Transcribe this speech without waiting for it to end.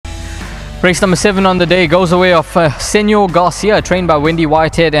Race number 7 on the day goes away of SENOR GARCIA, trained by Wendy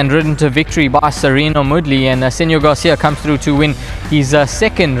Whitehead and ridden to victory by Sereno Moodley. And SENOR GARCIA comes through to win his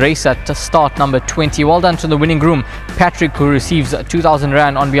second race at start number 20. Well done to the winning groom, Patrick, who receives 2,000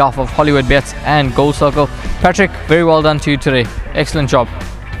 Rand on behalf of Hollywoodbets and Gold Circle. Patrick, very well done to you today. Excellent job.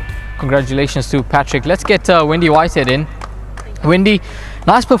 Congratulations to Patrick. Let's get Wendy Whitehead in. Wendy,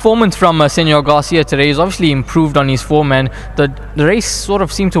 nice performance from SENOR GARCIA today. He's obviously improved on his form, and the race sort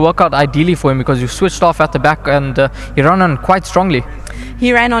of seemed to work out ideally for him because you switched off at the back and he ran on quite strongly.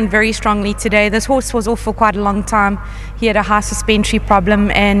 He ran on very strongly today. This horse was off for quite a long time. He had a high suspensory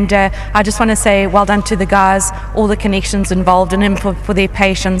problem, and I just want to say well done to the guys, all the connections involved in him for their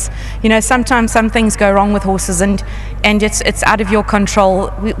patience. You know, sometimes some things go wrong with horses, and it's out of your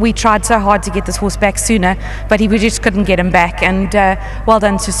control. We tried so hard to get this horse back sooner, but we just couldn't get him back. And well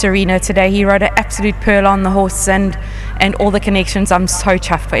done to Sereno today. He rode an absolute pearl on the horse, and all the connections. I'm so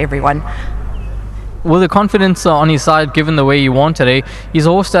chuffed for everyone. With the confidence on his side, given the way he won today, he's a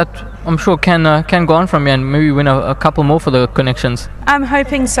horse that I'm sure can go on from here and maybe win a couple more for the connections. I'm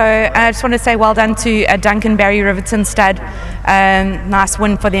hoping so. I just want to say well done to Duncan Barry Riverton stud. Nice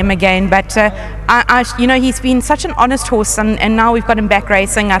win for them again. But you know, he's been such an honest horse, and now we've got him back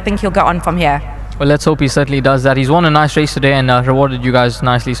racing. I think he'll go on from here. Well, let's hope he certainly does that. He's won a nice race today and rewarded you guys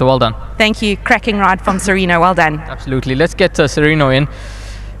nicely, so well done. Thank you. Cracking ride from Sereno. Well done. Absolutely. Let's get Sereno in.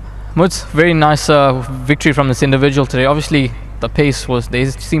 Muds, very nice victory from this individual today. Obviously, the pace they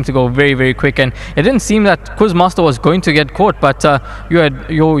seemed to go very, very quick, and it didn't seem that Quizmaster was going to get caught, but you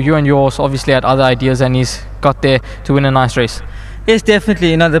and yours obviously had other ideas, and he's got there to win a nice race. Yes,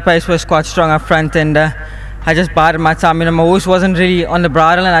 definitely. You know, the pace was quite strong up front, and I just bided my time. You know, my horse wasn't really on the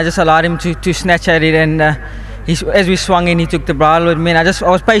bridle, and I just allowed him to snatch at it, and as we swung in, he took the bridle with me, and I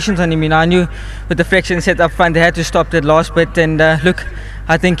was patient on him. You know, I knew with the friction set up front, they had to stop that last bit, and look,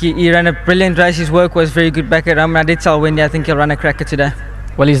 I think he ran a brilliant race. His work was very good back at home. I did tell Wendy I think he'll run a cracker today.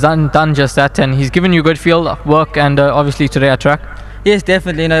 Well, he's done just that, and he's given you good field work, and obviously today at track. Yes,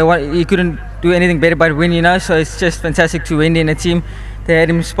 definitely. You know, he couldn't do anything better but win. You know, so it's just fantastic to Wendy and the team. They had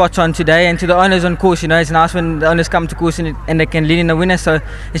him spots on today, and to the owners on course. You know, it's nice when the owners come to course and they can lead in the winner. So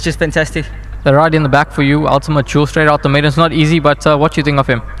it's just fantastic. The ride in the back for you, Ultimate Jewel, straight out the maiden. It's not easy, but what do you think of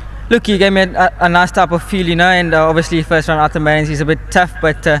him? Look, he gave me a nice type of feel, you know, and obviously first round out the maidens, he's a bit tough,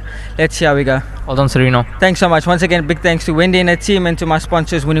 but let's see how we go. Well done, Sereno. Thanks so much. Once again, big thanks to Wendy and her team, and to my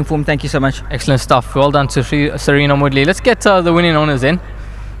sponsors, Winning Form. Thank you so much. Excellent stuff. Well done to Sereno Moodley. Let's get the winning owners in.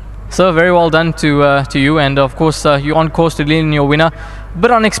 So very well done to you, and of course you're on course to lead in your winner. A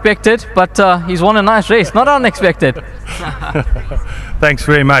bit unexpected, but he's won a nice race. Not unexpected. Thanks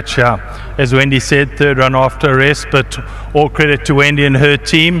very much. As Wendy said, third run after a rest, but all credit to Wendy and her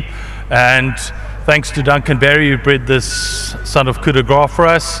team, and thanks to Duncan Barry who bred this son of Coup de Grace for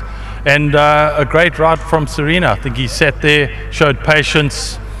us, and a great ride from Serena. I think he sat there, showed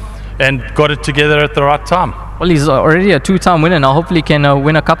patience, and got it together at the right time. Well, he's already a two-time winner now. Hopefully he can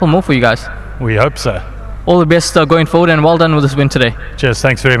win a couple more for you guys. We hope so. All the best going forward, and well done with this win today. Cheers,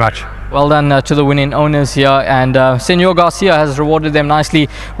 thanks very much. Well done to the winning owners here, and SENOR GARCIA has rewarded them nicely.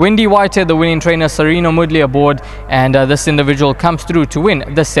 Wendy Whitehead, the winning trainer, Sereno Moodley aboard, and this individual comes through to win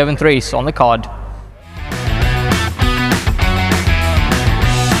the 7th race on the card.